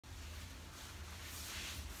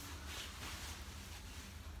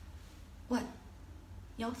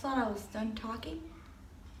Y'all thought I was done talking?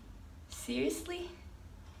 Seriously?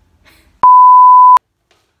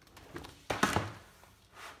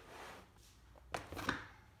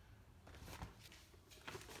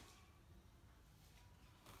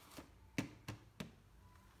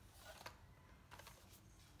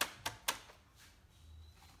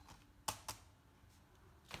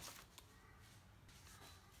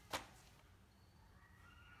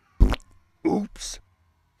 Oops.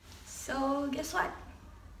 So guess what?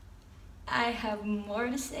 I have more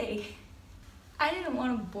to say. I didn't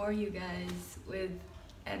want to bore you guys with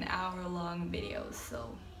an hour-long video,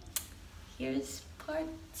 so here's part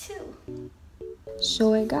 2.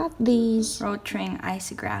 So I got these rOtring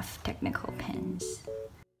Isograph technical pens.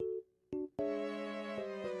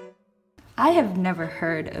 I have never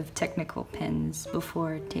heard of technical pens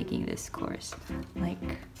before taking this course. Like,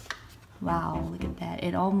 wow, look at that.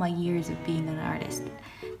 In all my years of being an artist,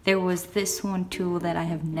 there was this one tool that I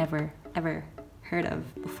have never, ever heard of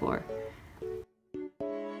before.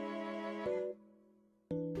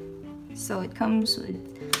 So it comes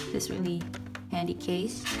with this really handy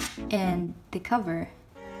case, and the cover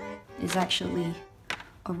is actually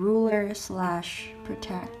a ruler slash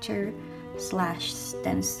protector slash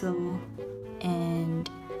stencil and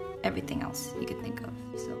everything else you could think of.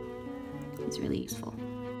 So it's really useful.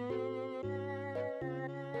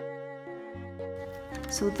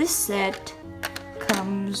 So this set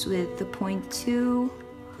comes with the 0.2,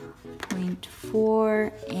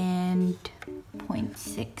 0.4, and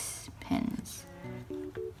 0.6 pens.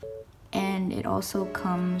 And it also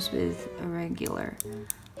comes with a regular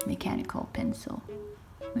mechanical pencil.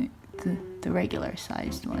 The regular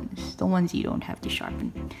sized ones, the ones you don't have to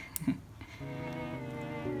sharpen.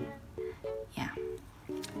 Yeah.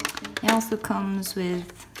 It also comes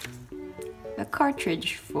with a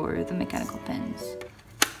cartridge for the mechanical pens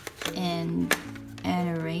and an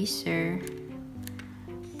eraser,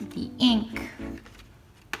 the ink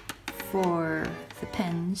for the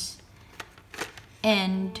pens,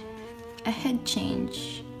 and a head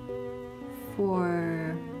change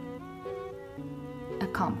for a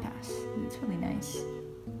compass. It's really nice.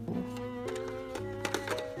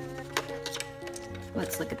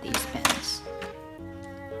 Let's look at these pens.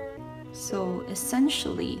 So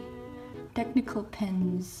essentially, technical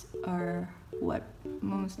pens are what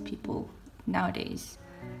most people nowadays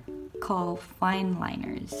call fine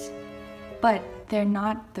liners, but they're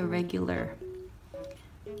not the regular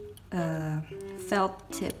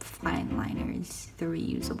felt tip fine liners, the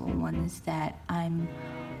reusable ones that I'm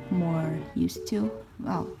more used to.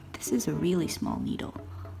 Wow, this is a really small needle.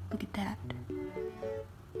 Look at that.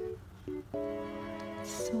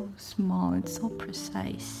 It's so small, it's so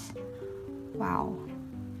precise. Wow.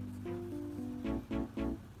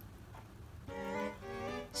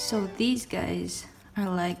 So these guys are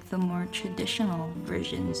like the more traditional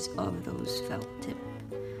versions of those felt tip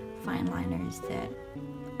fine liners that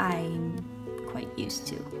I'm quite used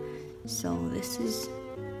to. So this is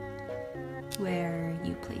where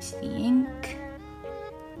you place the ink,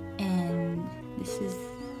 and this is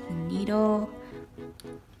the needle.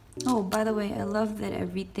 Oh, by the way, I love that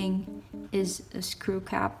everything is a screw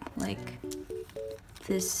cap. Like,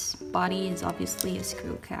 this body is obviously a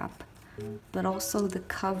screw cap, but also the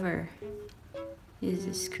cover is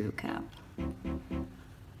a screw cap,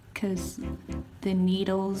 because the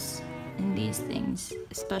needles in these things,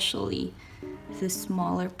 especially the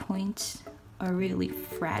smaller points, are really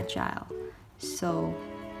fragile. So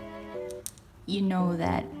you know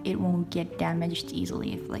that it won't get damaged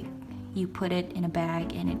easily if, like, you put it in a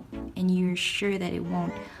bag and you're sure that it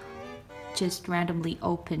won't just randomly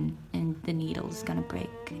open and the needle's gonna break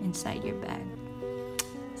inside your bag.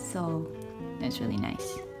 So that's really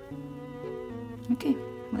nice. Okay,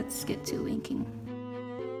 let's get to inking.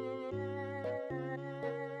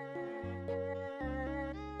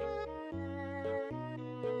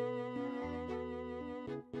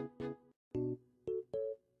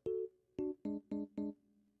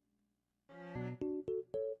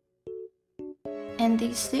 And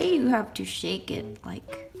they say you have to shake it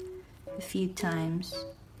like a few times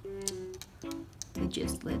to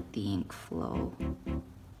just let the ink flow.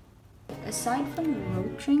 Aside from the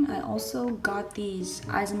rOtring, I also got these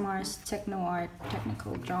Isomars Technoart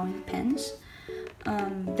technical drawing pens.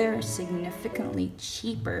 They're significantly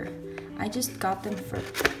cheaper. I just got them for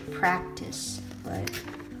practice, but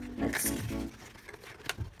let's see.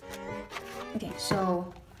 Okay,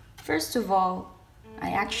 so first of all,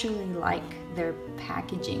 I actually like their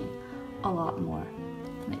packaging a lot more.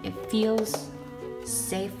 It feels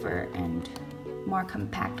safer and more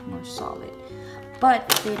compact, more solid. But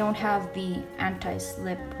they don't have the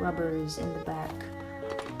anti-slip rubbers in the back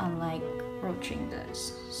unlike rOtring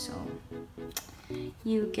does. So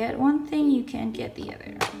you get one thing, you can't get the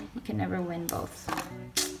other. You can never win both.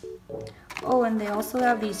 Oh, and they also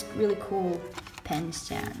have these really cool pen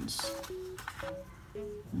stands.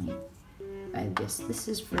 I guess this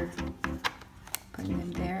is for putting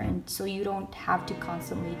them there, and so you don't have to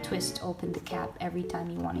constantly twist open the cap every time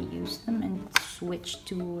you want to use them and switch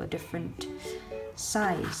to a different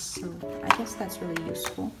size. So I guess that's really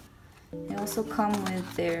useful. They also come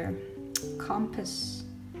with their compass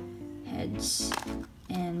heads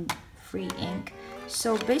and free ink.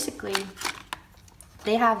 So basically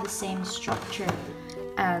they have the same structure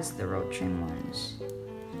as the rOtring ones.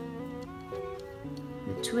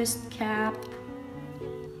 The twist cap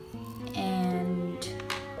and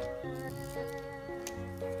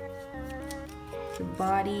the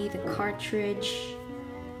body, the cartridge,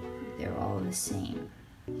 they're all the same.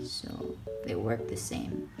 So they work the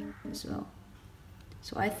same as well.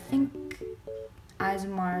 So I think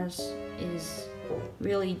Isomars is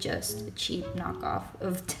really just a cheap knockoff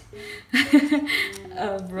of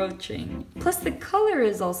of rOtring. Plus the color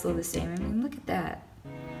is also the same. I mean, look at that.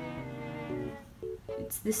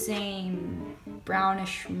 It's the same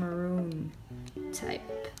brownish maroon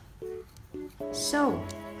type. So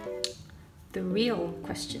the real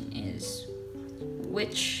question is,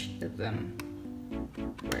 which of them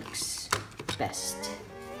works best?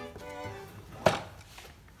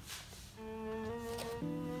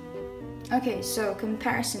 Okay, so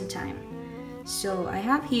comparison time. So I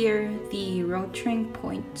have here the rOtring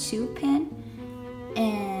 0.2 pen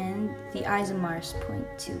and the Isomars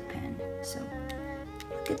 0.2 pen. So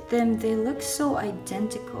look at them, they look so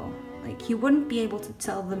identical. Like you wouldn't be able to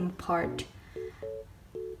tell them apart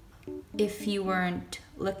if you weren't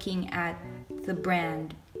looking at the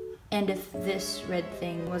brand and if this red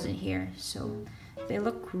thing wasn't here. So they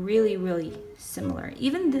look really, really similar.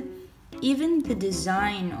 Even the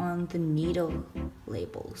design on the needle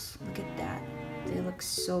labels, look at that. They look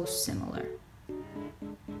so similar.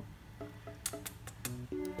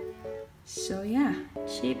 So yeah,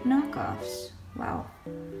 cheap knockoffs. Wow.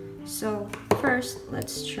 So first,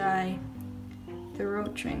 let's try the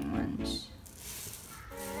rOtring ones.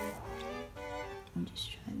 I'll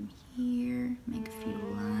just try them here, make a few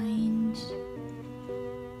lines.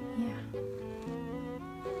 Yeah.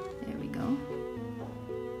 There we go.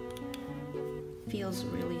 Feels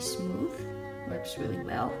really smooth, works really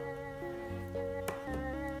well.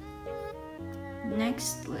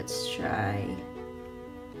 Next, let's try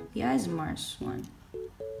the Isomars one.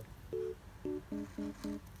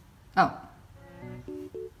 Oh.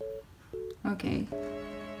 Okay.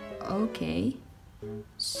 Okay.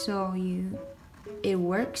 So it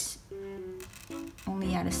works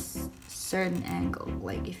only at a certain angle.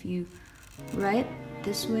 Like if you write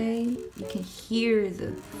this way, you can hear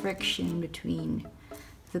the friction between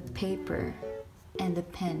the paper and the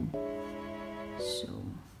pen. So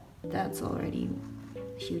that's already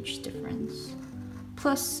a huge difference.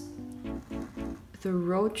 Plus, the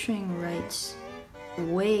rOtring writes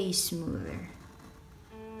way smoother.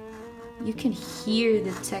 You can hear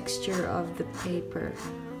the texture of the paper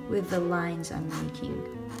with the lines I'm making.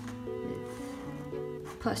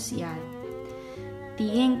 Plus, yeah, the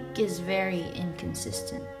ink is very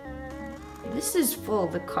inconsistent. This is full,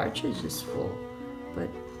 the cartridge is full, but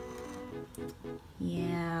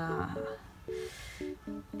yeah.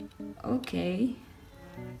 Okay.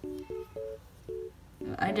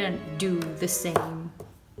 I didn't do the same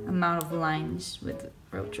amount of lines with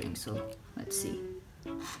rOtring, so let's see.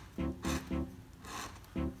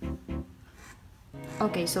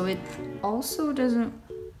 Okay, so it also doesn't,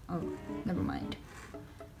 oh, never mind.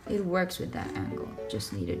 It works with that angle,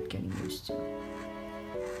 just needed getting used to.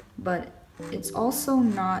 But it's also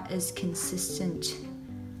not as consistent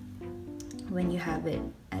when you have it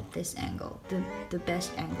at this angle. The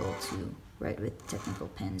best angle to write with technical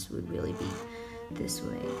pens would really be this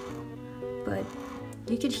way. But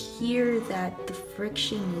you could hear that the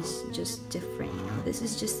friction is just different, you know. This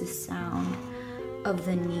is just the sound of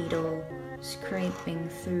the needle scraping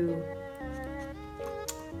through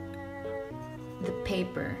the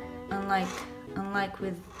paper. Unlike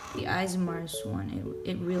with the Isomars one,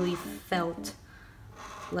 it really felt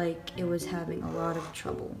like it was having a lot of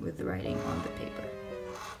trouble with writing on the paper.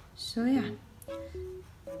 So yeah.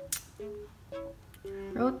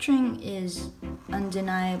 rOtring is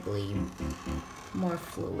undeniably more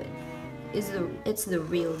fluid. It's the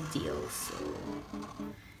real deal, so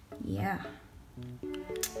yeah.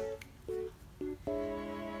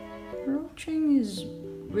 rOtring is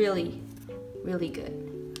really, really good.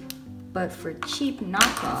 But for cheap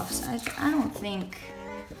knockoffs, I don't think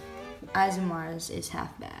Isomars is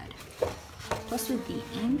half bad. Plus with the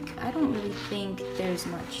ink, I don't really think there's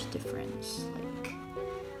much difference. Like,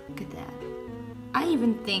 look at that. I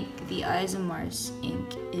even think the Isomars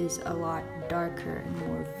ink is a lot darker and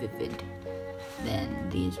more vivid than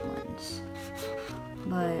these ones.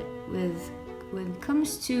 But when it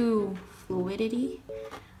comes to fluidity,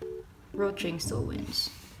 rOtring still wins.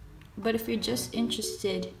 But if you're just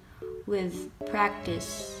interested with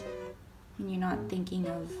practice and you're not thinking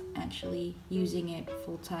of actually using it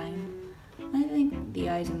full time, I think the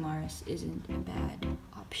Isomars isn't a bad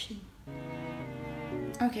option.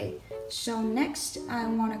 Okay, so next I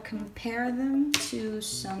want to compare them to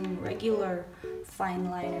some regular fine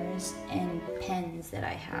liners and pens that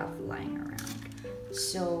I have lying around.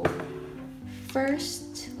 So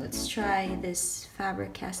first, let's try this Faber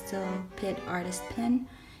Castell Pit Artist Pen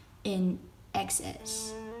in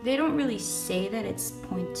XS. They don't really say that it's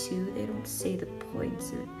 0.2. They don't say the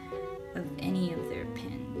points of any of their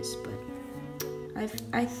pens, but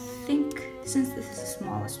I think since this is the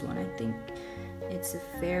smallest one, I think it's a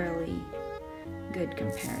fairly good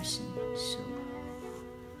comparison. So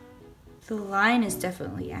the line is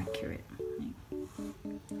definitely accurate.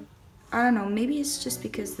 I don't know, maybe it's just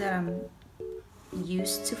because that I'm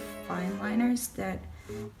used to fine liners that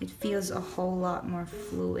it feels a whole lot more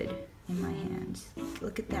fluid in my hands.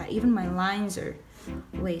 Look at that, even my lines are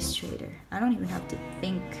way straighter. I don't even have to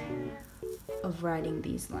think of writing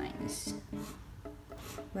these lines.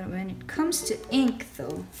 But when it comes to ink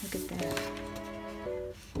though, look at that.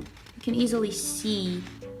 You can easily see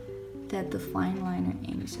that the fine liner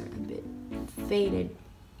inks are a bit faded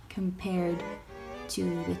compared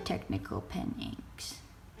to the technical pen inks.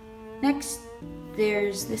 Next,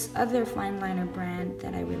 there's this other fine liner brand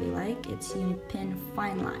that I really like. It's Unipin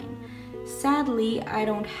Fine Line. Sadly, I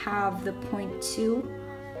don't have the 0.2.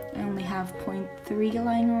 I only have 0.3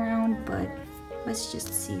 lying around, but let's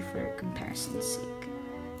just see for comparison's sake.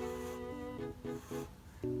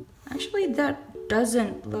 Actually, that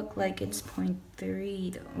doesn't look like it's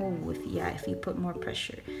 0.3. Oh, if you put more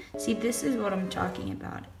pressure. See, this is what I'm talking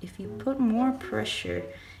about. If you put more pressure,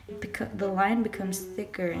 the line becomes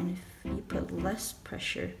thicker, and if you put less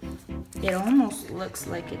pressure, it almost looks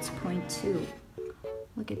like it's 0.2.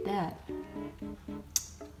 Look at that.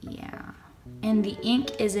 Yeah. And the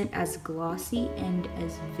ink isn't as glossy and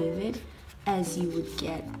as vivid as you would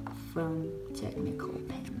get from technical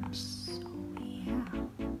pens. So yeah.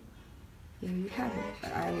 There you have it,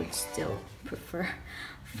 but I would still prefer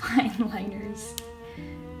fine liners.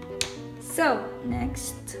 So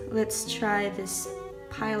next, let's try this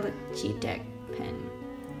Pilot G-Tech pen.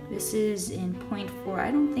 This is in 0.4. I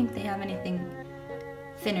don't think they have anything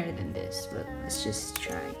thinner than this, but let's just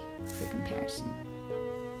try for comparison.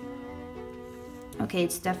 Okay,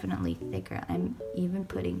 it's definitely thicker. I'm even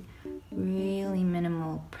putting really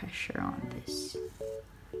minimal pressure on this.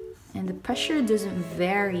 And the pressure doesn't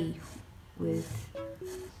vary with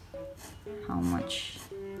how much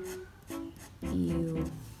you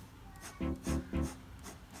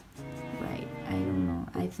write. I don't know.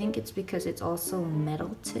 I think it's because it's also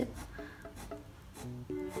metal tip,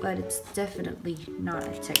 but it's definitely not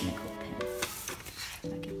a technical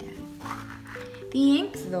pen. Look at that. The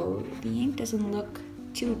ink though, the ink doesn't look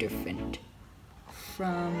too different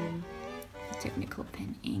from technical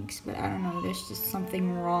pen inks, but I don't know, there's just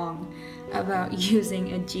something wrong about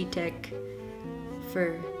using a G-Tech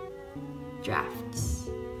for drafts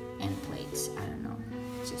and plates. I don't know,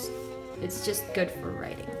 it's just good for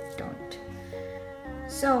writing. Don't.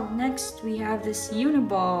 So next we have this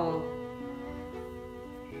Uniball.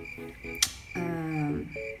 What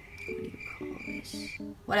do you call this?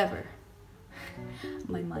 Whatever.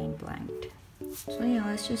 My mind blanked. So yeah,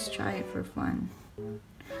 let's just try it for fun.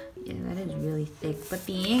 Yeah, that is really thick, but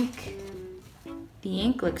the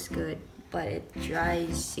ink looks good, but it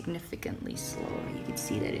dries significantly slower. You can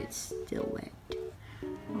see that it's still wet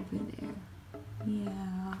over there.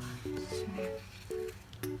 Yeah. So,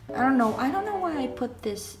 I don't know why I put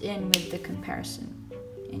this in with the comparison.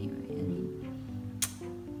 Anyway, I mean,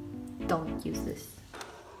 don't use this.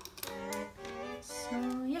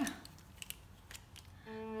 So yeah.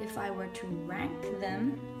 If I were to rank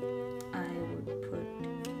them, I would put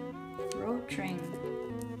rOtring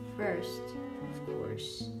first, of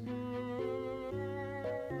course,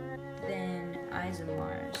 then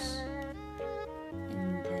Isomars,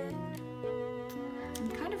 and then I'm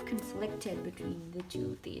kind of conflicted between the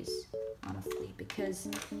two of these, honestly, because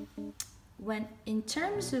when in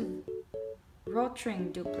terms of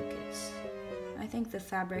rOtring duplicates, I think the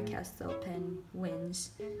Faber Castell pen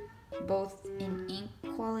wins, both in ink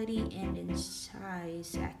quality and in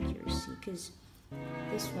size accuracy, because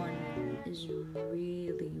This one is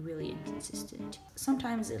really inconsistent.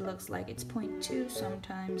 Sometimes it looks like it's 0.2,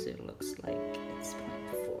 sometimes it looks like it's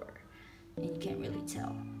 0.4, and you can't really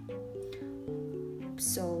tell.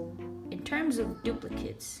 So in terms of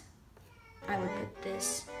duplicates, I would put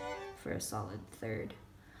this for a solid third.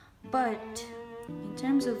 But in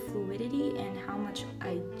terms of fluidity and how much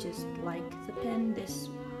I just like the pen, this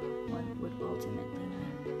one would ultimately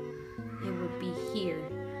win. It would be here.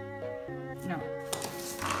 No,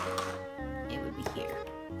 it would be here.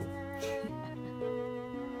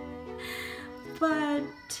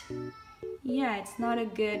 But yeah, it's not a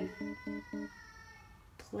good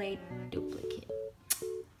plate duplicate.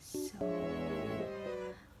 So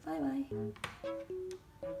bye-bye.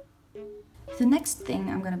 The next thing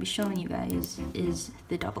I'm going to be showing you guys is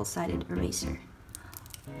the double-sided eraser.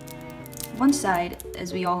 One side,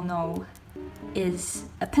 as we all know, is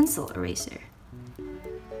a pencil eraser.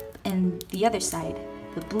 And the other side,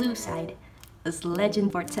 the blue side, as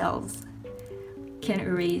legend foretells, can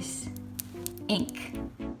erase ink.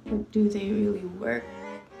 But do they really work?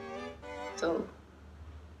 So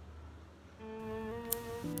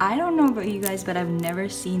I don't know about you guys, but I've never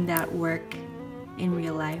seen that work in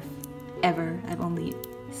real life, ever. I've only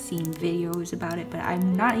seen videos about it, but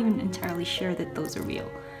I'm not even entirely sure that those are real.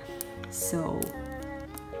 So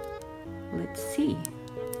let's see.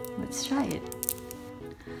 Let's try it.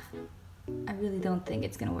 I really don't think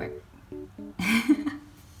it's gonna work.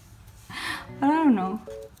 But I don't know.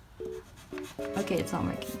 Okay, it's not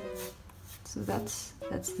working. So that's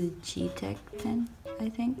the G-Tech pen, I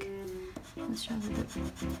think. Let's try with it.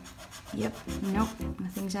 Yep, nope,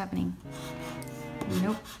 nothing's happening.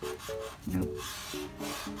 Nope, nope,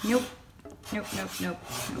 nope, nope, nope, nope,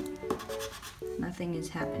 nope. Nothing is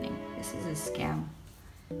happening. This is a scam.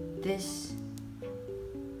 This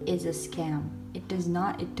is a scam. It does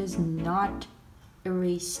not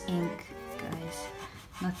erase ink, guys.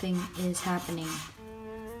 Nothing is happening.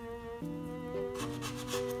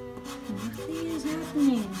 Nothing is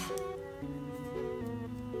happening.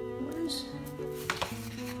 What is...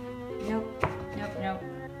 Nope, nope, nope,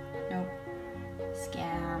 nope.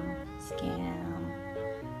 Scam, scam.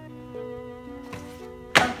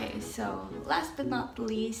 Okay, so last but not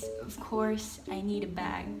least, of course, I need a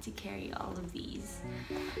bag to carry all of these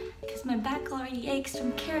because my back already aches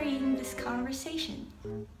from carrying this conversation.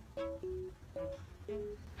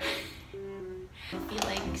 I feel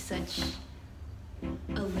like such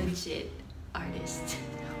a legit artist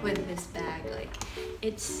with this bag. Like,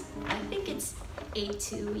 I think it's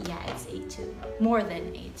A2, yeah, it's A2, more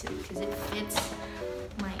than A2, because it fits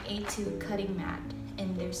my A2 cutting mat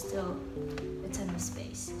and there's still a ton of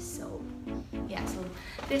space. So yeah, so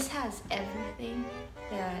this has everything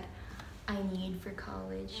that I need for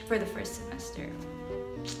college, for the first semester,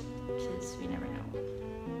 because we never know.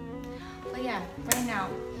 But yeah, right now,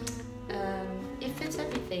 it fits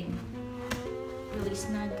everything really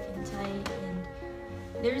snug and tight, and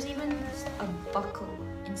there's even a buckle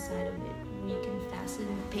inside of it. You can fasten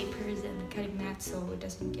the papers and the cutting mat so it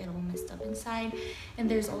doesn't get all messed up inside. And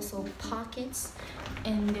there's also pockets,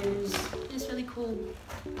 and there's this really cool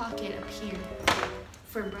pocket up here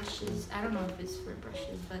for brushes. I don't know if it's for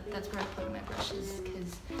brushes, but that's where I put my brushes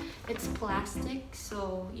because it's plastic,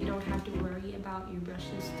 so you don't have to worry about your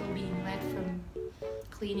brushes still being wet from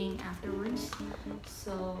cleaning afterwards.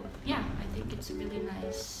 So yeah, I think it's a really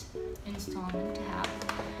nice installment to have.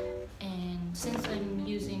 And since I'm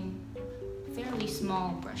using fairly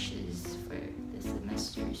small brushes for this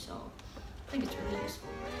semester, so I think it's really useful.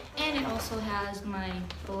 And it also has my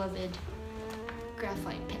beloved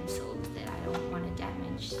graphite pencil that I don't want to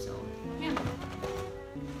damage, so yeah.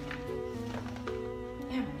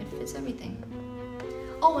 Yeah, it fits everything.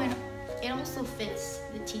 Oh, and it also fits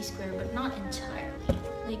the T-square, but not entirely.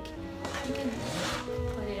 Like, you can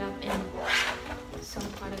put it up and some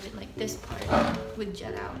part of it, like this part, would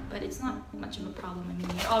jet out, but it's not much of a problem. I mean,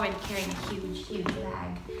 you're already carrying a huge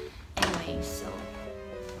bag anyway, so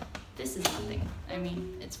this is nothing. I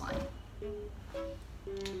mean, it's fine.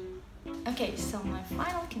 Okay, so my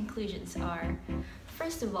final conclusions are,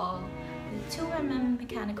 first of all, the 2mm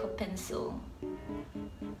mechanical pencil,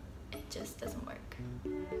 it just doesn't work.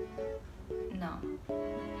 No.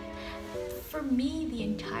 For me, the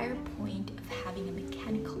entire point of having a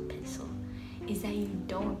mechanical pencil is that you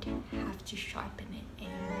don't have to sharpen it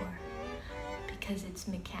anymore because it's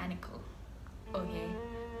mechanical, okay?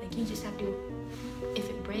 Like, you just have to, if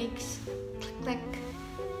it breaks, click, click,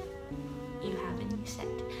 you have a new set.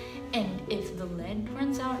 And if the lead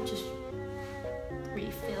runs out, just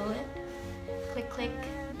refill it, click, click,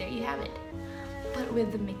 there you have it. But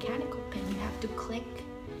with the mechanical pen, you have to click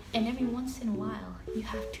And every once in a while, you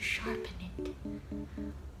have to sharpen it.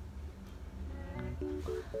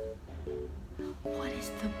 What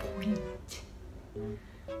is the point?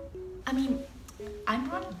 I mean, I'm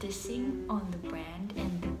not dissing on the brand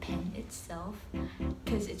and the pen itself,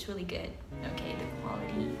 because it's really good. Okay, the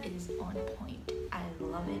quality is on point. I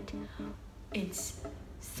love it. It's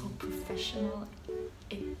so professional.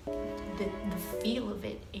 The feel of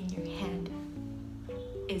it in your hand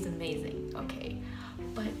is amazing. Okay,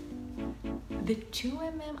 but the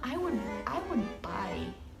 2mm, I would buy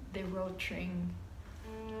the rOtring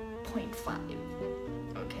 0.5.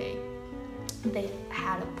 Okay, they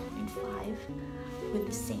had a 0.5 with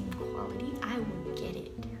the same quality, I would get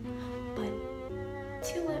it. But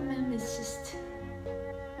 2mm is just,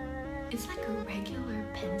 it's like a regular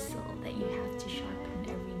pencil that you have to sharpen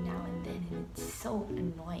every now and then, and it's so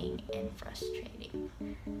annoying and frustrating.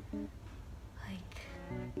 Like,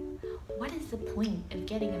 what is the point of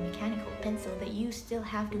getting a mechanical pencil that you still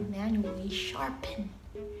have to manually sharpen?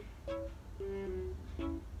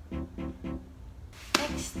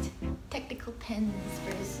 Next, technical pens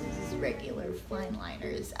versus regular fine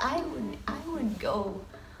liners. I would go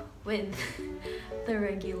with the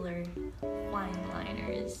regular fine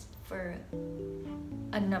liners for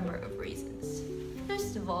a number of reasons.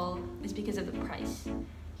 First of all, is because of the price.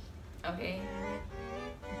 Okay?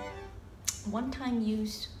 One-time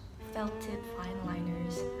use felt tip fine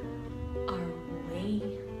liners are way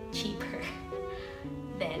cheaper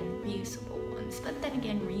than reusable ones. But then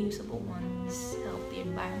again, reusable ones help the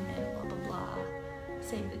environment, blah blah blah,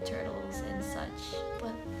 save the turtles and such.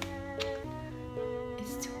 But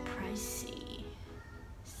it's too pricey.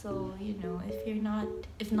 So, you know,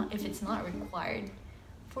 if it's not required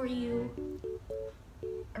for you,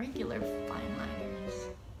 regular fine liners,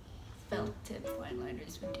 felt tip fine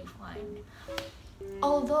liners would do fine.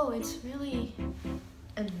 Although it's really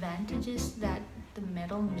advantageous that the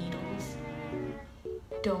metal needles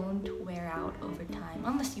don't wear out over time,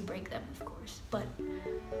 unless you break them, of course. But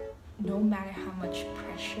no matter how much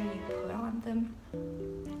pressure you put on them,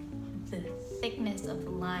 the thickness of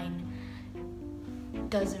the line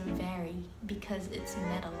doesn't vary because it's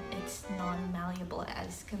metal. It's non-malleable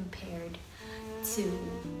as compared to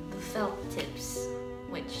the felt tips,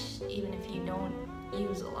 which even if you don't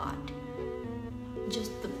use a lot,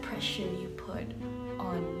 just the pressure you put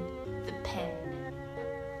on the pen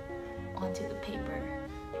onto the paper,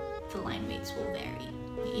 the line weights will vary.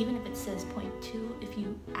 Even if it says 0.2, if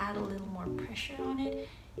you add a little more pressure on it,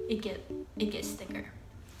 it gets thicker.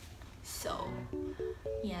 So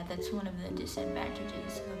yeah, that's one of the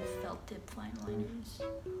disadvantages of felt tip fine liners.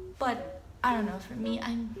 But I don't know, for me,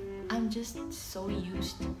 I'm just so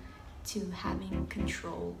used to having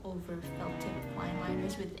control over felt tip fine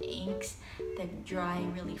liners with inks that dry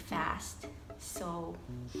really fast. So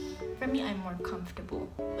for me, I'm more comfortable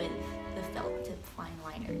with the felt tip fine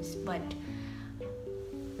liners. But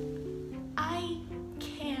I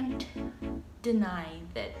can't deny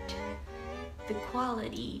that the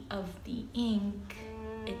quality of the ink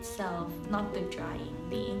itself, not the drying,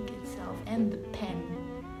 the ink itself and the pen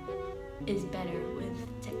is better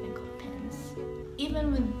with technical pens.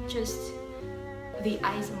 Even with just the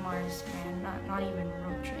Isomars brand, not even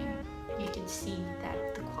rOtring, you can see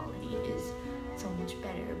that the quality is so much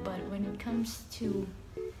better. But when it comes to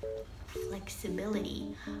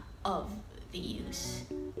flexibility of the use,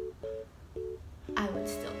 I would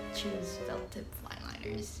still choose felt tip fine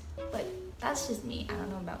liners. But that's just me, I don't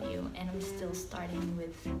know about you, and I'm still starting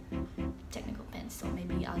with technical pens, so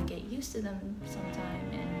maybe I'll get used to them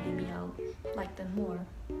sometime and maybe I'll like them more.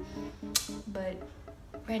 But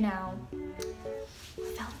right now,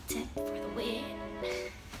 felt tip for the win.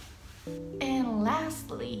 And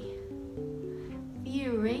lastly, the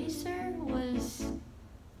eraser was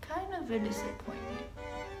kind of a disappointment.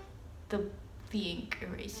 The ink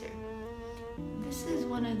eraser. This is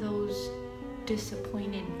one of those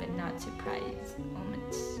disappointed but not surprised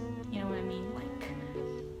moments. You know what I mean? Like,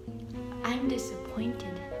 I'm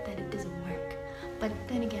disappointed that it doesn't work, but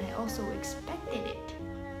then again, I also expected it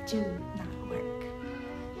to not work,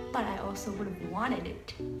 but I also would have wanted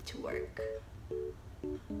it to work.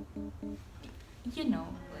 You know,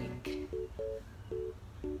 like,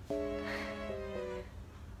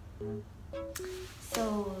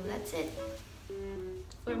 so that's it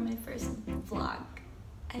for my first vlog.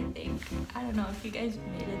 I think, I don't know if you guys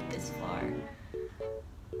made it this far,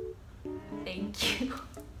 thank you.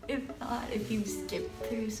 If not, if you skipped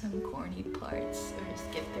through some corny parts or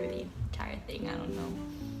skipped through the entire thing, I don't know,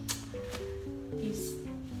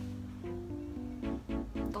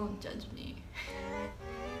 don't judge me.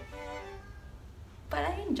 But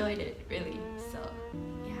I enjoyed it, really, so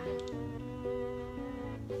yeah.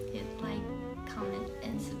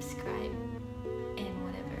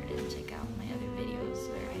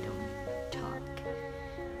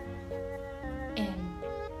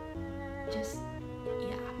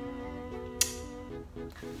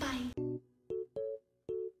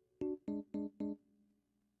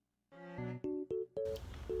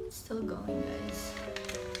 It's still going, guys.